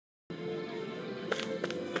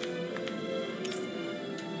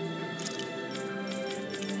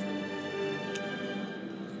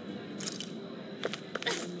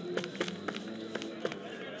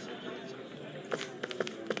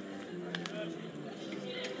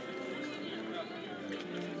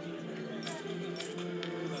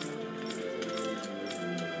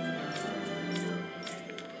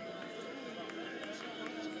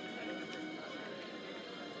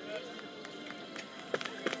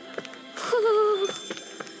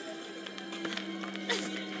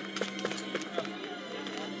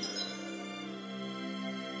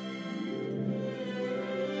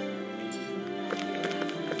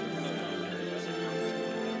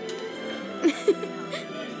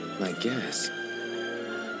I guess.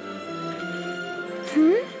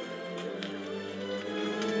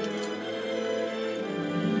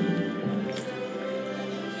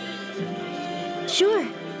 Sure.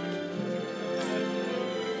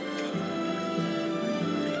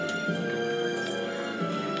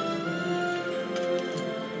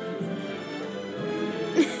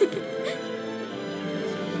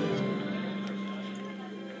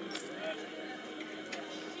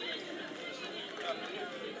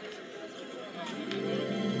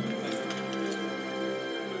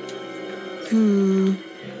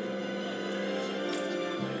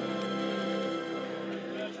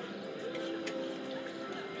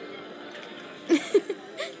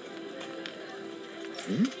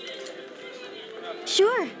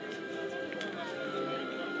 Sure.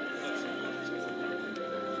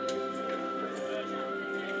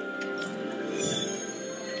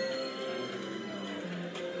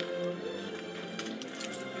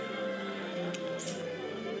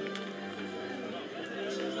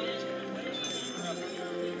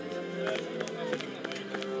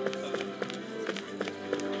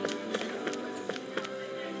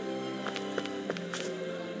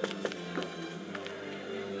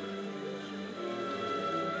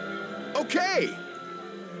 Okay.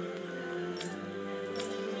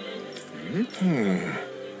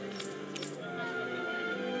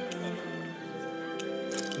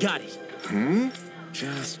 Got it.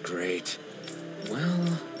 Just great.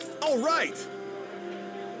 Well... All right.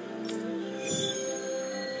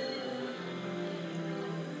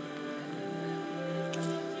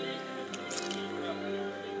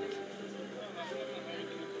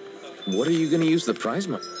 What are you going to use the prize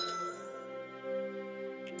money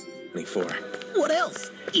for? What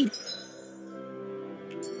else? Eat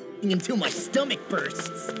until my stomach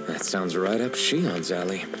bursts. That sounds right up Shion's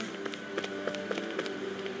alley.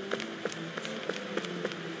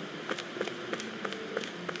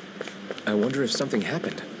 I wonder if something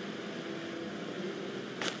happened.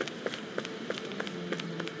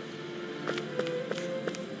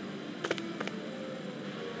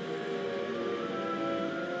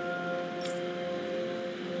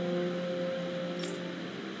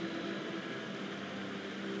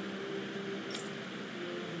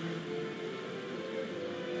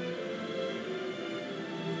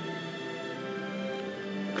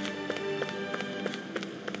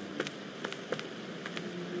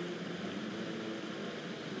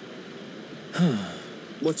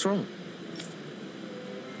 What's wrong?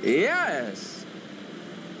 Yes.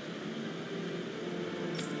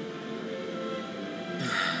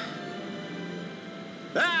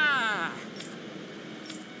 Ah!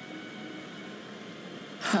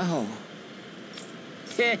 How?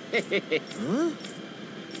 Huh?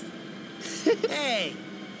 Hey!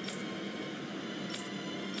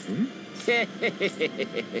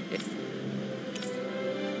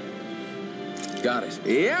 Got it.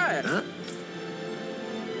 Yeah. Huh?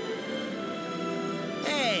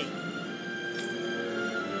 Hey!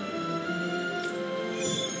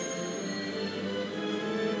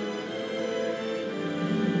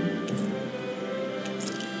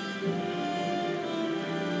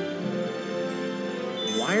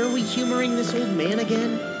 Why are we humoring this old man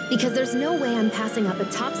again? Because there's no way I'm passing up a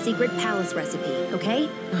top secret palace recipe, okay?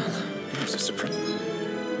 Well, there's a surprise.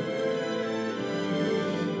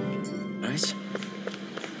 Nice.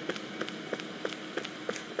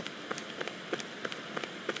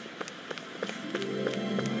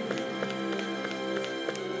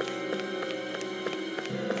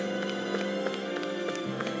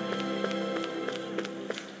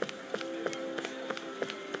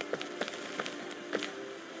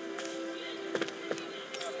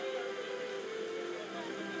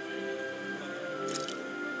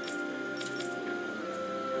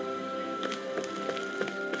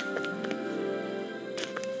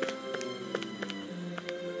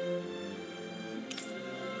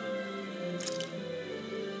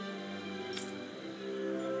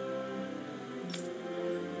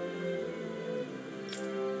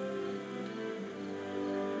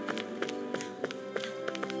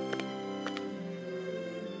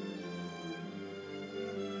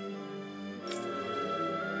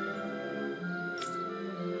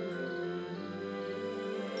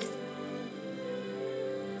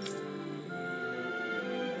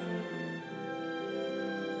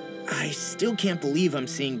 I still can't believe I'm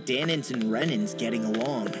seeing Dahnans and Renans getting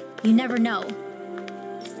along. You never know.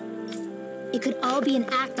 It could all be an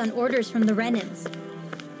act on orders from the Renans.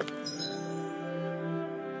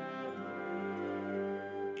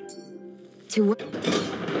 To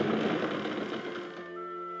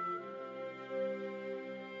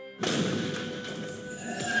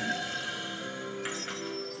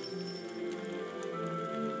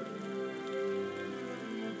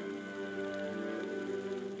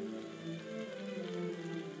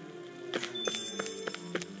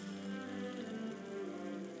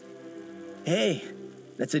Hey,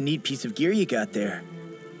 that's a neat piece of gear you got there.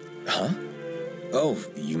 Huh? Oh,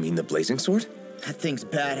 you mean the blazing sword? That thing's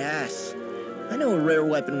badass. I know a rare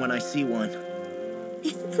weapon when I see one.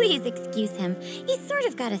 Please excuse him. He's sort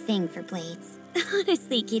of got a thing for blades.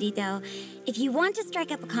 Honestly, Kirito, if you want to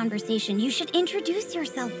strike up a conversation, you should introduce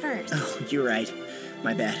yourself first. Oh, you're right.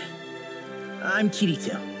 My bad. I'm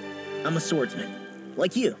Kirito. I'm a swordsman.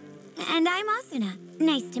 Like you. And I'm Asuna.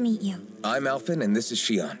 Nice to meet you. I'm Alphen, and this is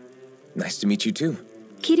Shion. Nice to meet you, too.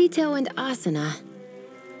 Kirito and Asuna.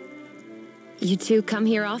 You two come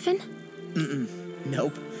here often?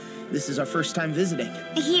 Nope. This is our first time visiting.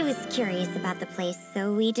 He was curious about the place,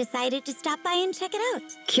 so we decided to stop by and check it out.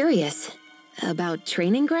 Curious. About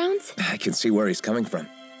training grounds? I can see where he's coming from.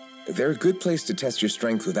 They're a good place to test your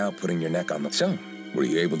strength without putting your neck on the... So, were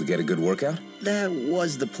you able to get a good workout? That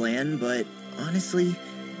was the plan, but honestly,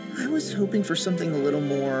 I was hoping for something a little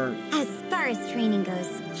more... As far as training goes,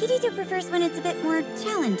 Kirito prefers when it's a bit more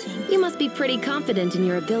challenging. You must be pretty confident in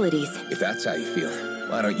your abilities. If that's how you feel,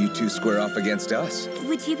 why don't you two square off against us?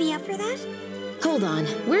 Would you be up for that? Hold on,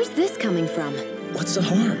 where's this coming from? What's the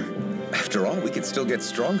harm? After all, we can still get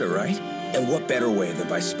stronger, right? And what better way than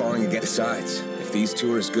by sparring against... Besides, if these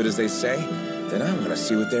two are as good as they say, then I want to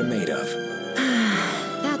see what they're made of.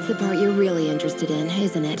 That's the part you're really interested in,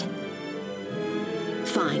 isn't it?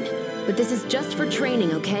 Fine, but this is just for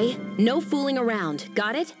training, okay? No fooling around,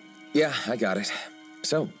 got it? Yeah, I got it.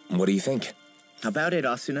 So, what do you think? How about it,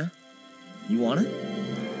 Asuna? You wanna?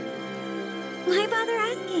 Why bother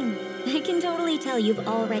asking? I can totally tell you've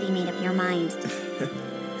already made up your mind.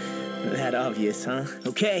 That obvious, huh?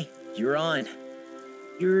 Okay, you're on.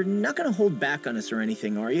 You're not gonna hold back on us or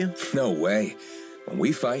anything, are you? No way. When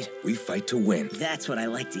we fight to win. That's what I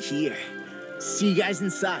like to hear. See you guys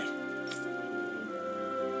inside.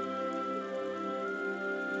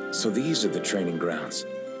 So these are the training grounds.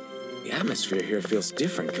 The atmosphere here feels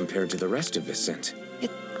different compared to the rest of Vicent.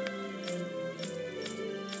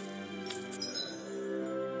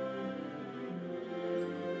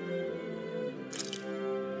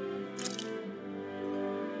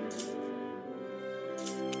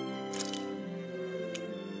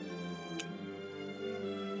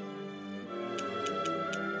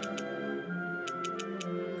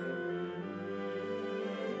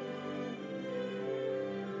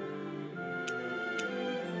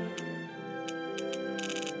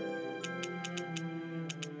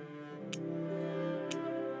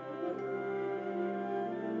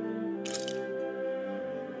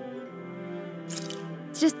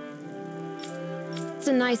 It's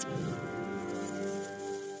a nice...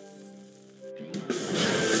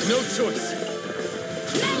 No choice.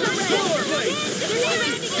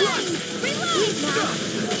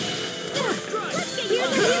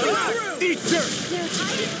 Eat dirt.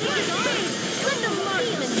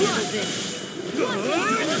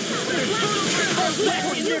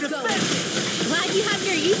 Glad you have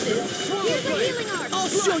your uses. Here's a healing arc. I'll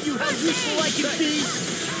show you how useful I can be.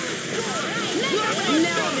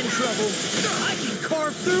 Now I'm in trouble. I can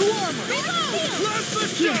carve through armor.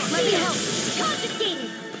 Here, let me help. Confiscated!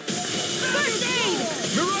 First aid!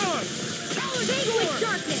 Mirage. With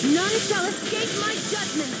darkness. None shall escape my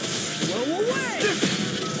judgment. Blow away.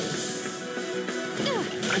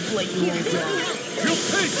 I've let you all down. You'll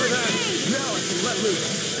pay for that. Now I can let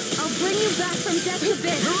loose. I'll bring you back from death to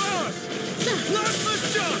bit. Mirage. Plasma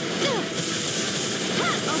shock.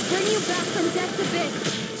 I'll bring you back from death to bit.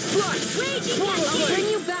 Raging I'll bring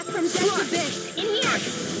you back from death to bit. In here!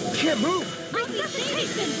 Can't move.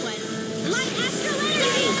 Resuscitation! Light astral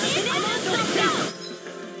energy! In down!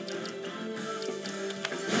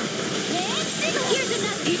 Here's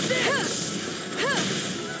enough! Eat this!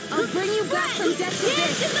 I'll bring you back from death to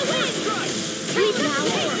bit. In the wind! Sleep now.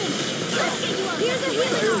 Let's get you up! Here's a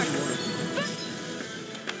healing arc.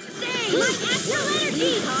 Light astral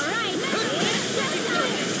energy! Alright!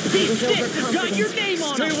 These sticks have got your name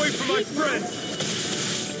on Stay them. away from my friend.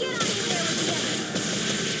 Get out of there with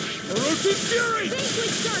Orochi Fury.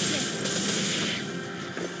 Vanquish darkness!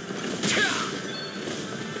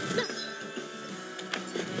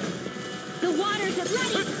 The waters of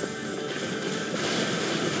light!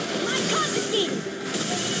 Light confiscated!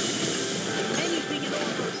 Anything in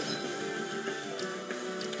order.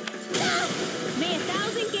 May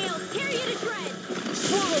 1,000 gales tear you to shreds!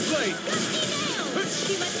 Swallow blade. Gusty nails!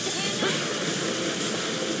 She lets the hand up!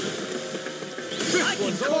 I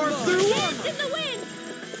can carve through armor. Dance in the wind!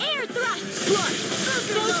 Air thrust!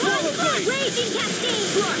 Swallow blade. Raging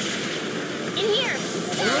cascade! In here!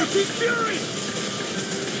 Orochi Fury.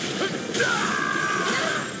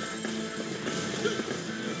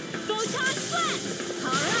 Photon flash!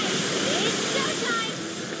 Alright, it's showtime!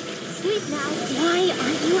 Sleep now. Why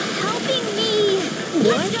aren't you helping me?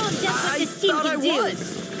 What? You don't just what this team thought can I do.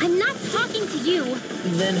 was. I'm not talking to you.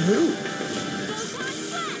 Then who?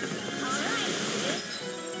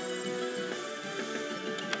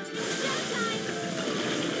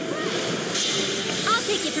 I'll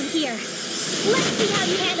take it from here. Let's see how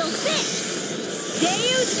you handle this.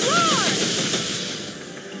 Deus Roar!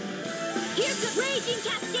 Here's the raging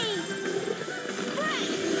cascade.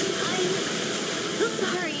 I'm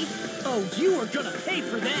sorry. Oh, you are gonna pay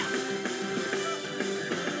for that!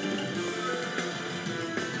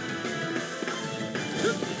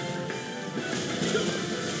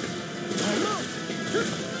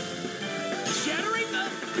 Shattering the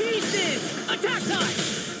pieces! Attack time!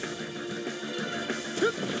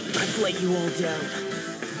 I've let you all down.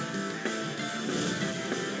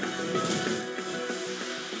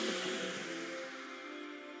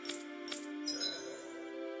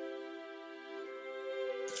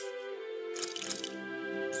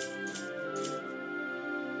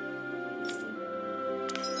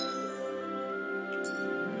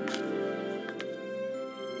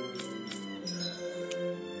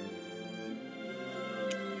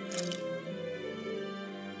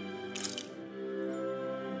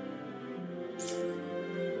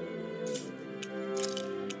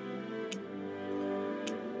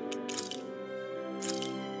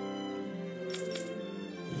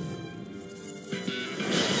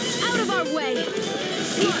 Way.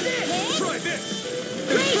 Try this!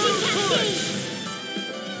 Raging cascade.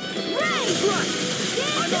 Right.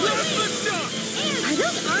 I'm on the shot! Are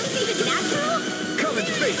those arms even natural? Come and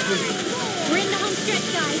face me! We're in the home stretch,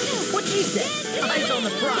 guys. What she said? Eyes on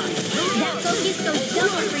the prize. That focus goes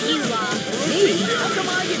double for you, Law. Me? How come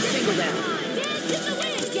I get singled out?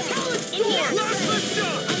 In here. Last the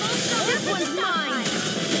shot! This one's mine.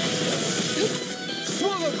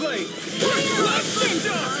 Swallow blade! Last the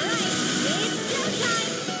shot!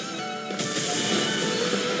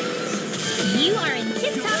 You are in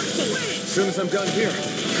tip-top shape. As soon as I'm done here,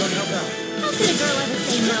 come help out. How could a girl ever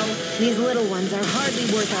say no? These little ones are hardly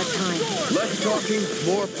worth our time. Less talking,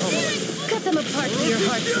 more pummeling. Cut them apart to your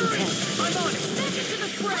heart's content. I'm on it!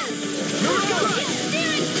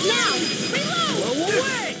 Now, reload! Blow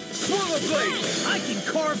away! Swallow blade! I can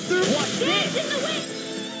carve through. Watch Dance this! in the wind!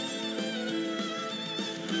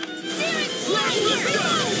 Right here!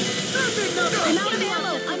 Reload! I'm out of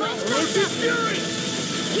ammo! I'm all stocked up! Fury!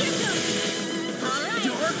 Here goes! All right!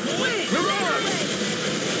 Dark wind!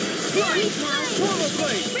 Sweet now! Swallow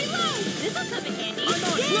blade! Reload! This'll come in handy! I'm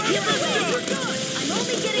on Dance in the wind! You're done! I'm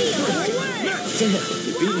only getting started! Damn,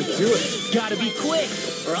 You beat me to it. gotta be quick,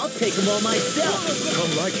 or I'll take them all myself. Come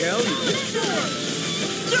like hell, you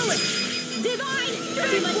Do it! Divine!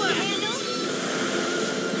 Too much to handle!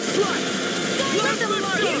 Strike! Let them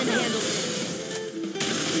mark him and handle!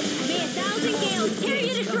 May 1,000 gales carry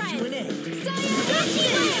you to shreds!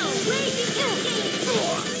 Raging cascade!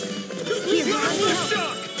 Here, Last let me the help!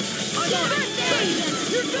 shot! I'm on it!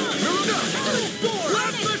 You're done! You're done!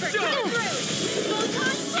 Last the shot!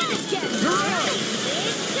 Photon Energen! Alright!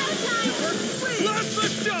 It's showtime! Last the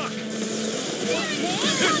shot!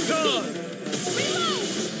 It's done! Reload!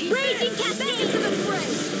 Raging cascade to the fray!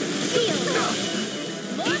 Feel!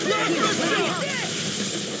 More fire!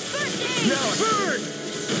 First aid! Now burn!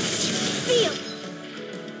 Feel!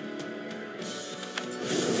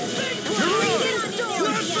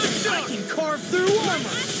 Last the shot! I can carve through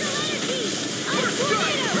armor!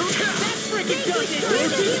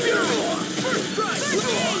 First strike!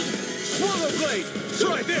 Swallow blade!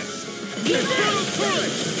 Try this! Infernal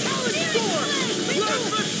torrent! Storm! Last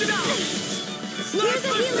the shot! Last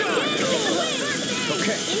the shot!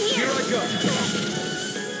 Okay, here I go.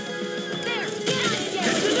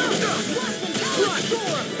 That's enough! Strike!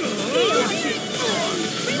 Storm!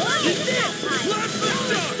 Last the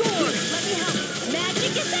shot!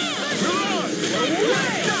 Magic is there!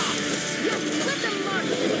 Away! Let them mark!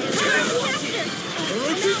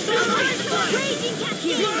 Raging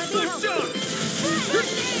cascade! Last the shot!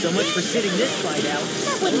 So much for sitting this fight out.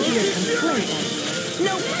 That wouldn't be a complaint.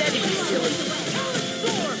 Nope, that'd be silly.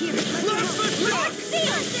 Last the shot!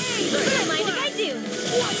 What mind if I do?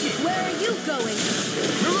 Where are you going?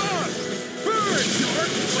 Mirage! Burn! Dark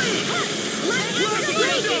blade!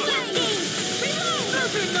 Raging cascade!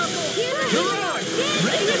 Serpent knuckle! Mirage!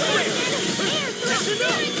 Ready to quit! That's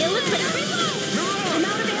enough! Illustrator! Mirage! I'm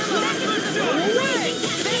out of ammo! Last the shot! Raging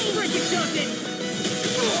cascade! Freaking something!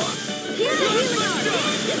 Here's the healing arm!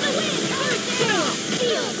 In the wind!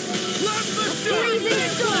 Feel! Last the shot! Freezing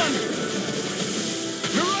storm!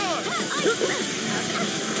 Mirage!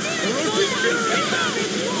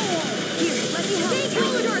 Here, let me help! Stay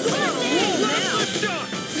cool, North! Last the shot!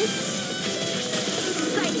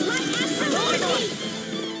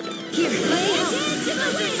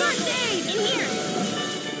 here.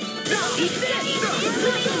 Keep steady.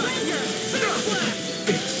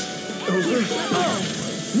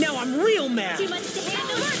 Now I'm real mad. Too much to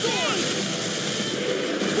handle.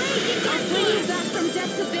 I'll bring you back from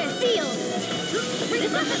death's abyss. Sealed.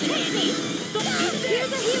 This doesn't hit me.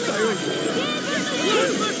 Here's a healing.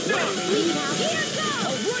 Please now. Here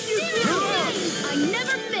goes. I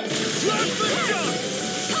never miss.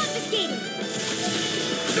 Confiscating.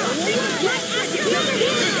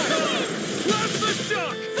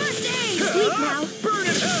 First aid. Please now. Burn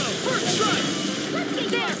in hell! First strike! Let's get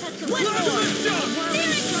there. One more.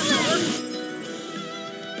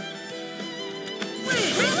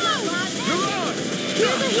 Reload. You're on!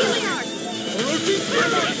 Here's a healing arc.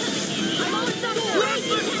 I'm on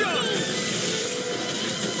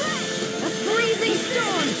A freezing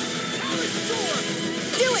storm.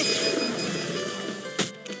 Do it.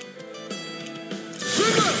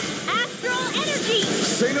 Trigger! Astral energy.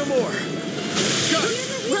 Say no more!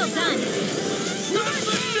 Well done.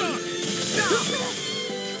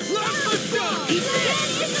 Lost the shock! In here.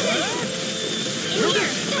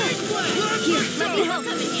 Here, let me help.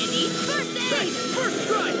 Come in handy. First aid. First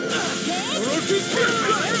strike!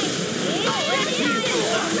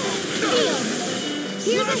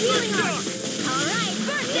 Here's a healing arc. All right,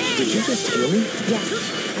 first aid. Did you just heal me? Yes,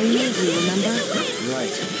 I need you, remember?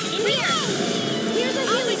 Right. In here. Here's a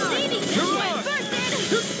healing arc. You're on! First aid.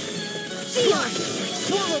 Seal.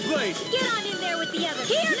 Swallow blade! Get on in there with the others.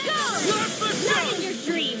 Here goes. Not in your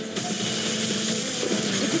dreams.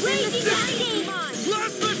 It's raging cascade.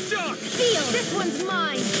 Lost the shock! Seal. This one's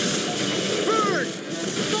mine. Burn!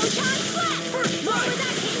 Photon flat. First Where strike!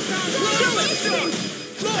 that came from. Lost the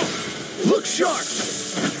shock! Look sharp!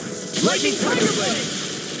 Lightning tiger blade!